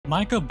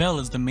Micah Bell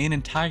is the main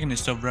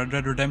antagonist of Red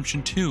Dead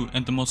Redemption 2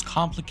 and the most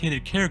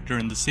complicated character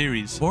in the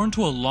series. Born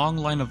to a long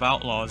line of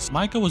outlaws,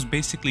 Micah was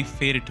basically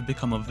fated to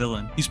become a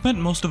villain. He spent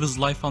most of his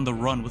life on the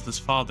run with his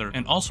father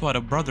and also had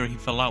a brother he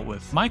fell out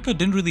with. Micah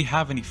didn't really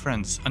have any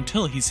friends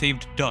until he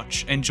saved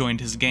Dutch and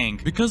joined his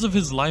gang. Because of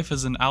his life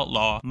as an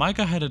outlaw,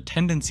 Micah had a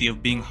tendency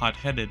of being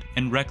hot-headed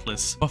and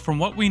reckless, but from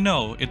what we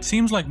know, it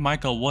seems like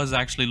Micah was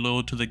actually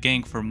loyal to the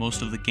gang for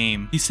most of the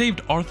game. He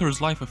saved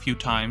Arthur's life a few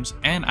times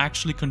and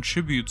actually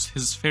contributes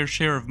his fair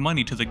share of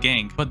money to the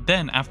gang, but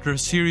then after a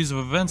series of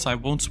events I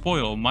won't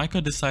spoil, Micah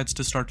decides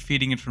to start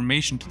feeding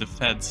information to the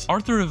feds.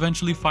 Arthur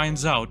eventually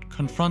finds out,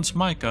 confronts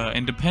Micah,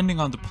 and depending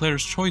on the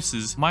player's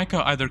choices,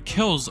 Micah either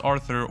kills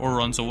Arthur or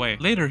runs away.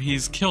 Later he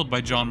is killed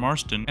by John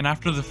Marston, and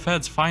after the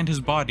feds find his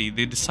body,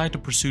 they decide to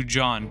pursue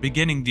John,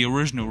 beginning the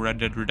original Red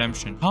Dead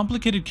Redemption.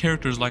 Complicated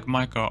characters like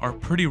Micah are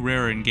pretty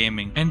rare in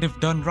gaming, and if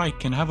done right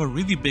can have a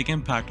really big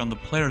impact on the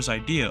player's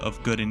idea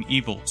of good and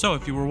evil. So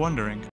if you were wondering,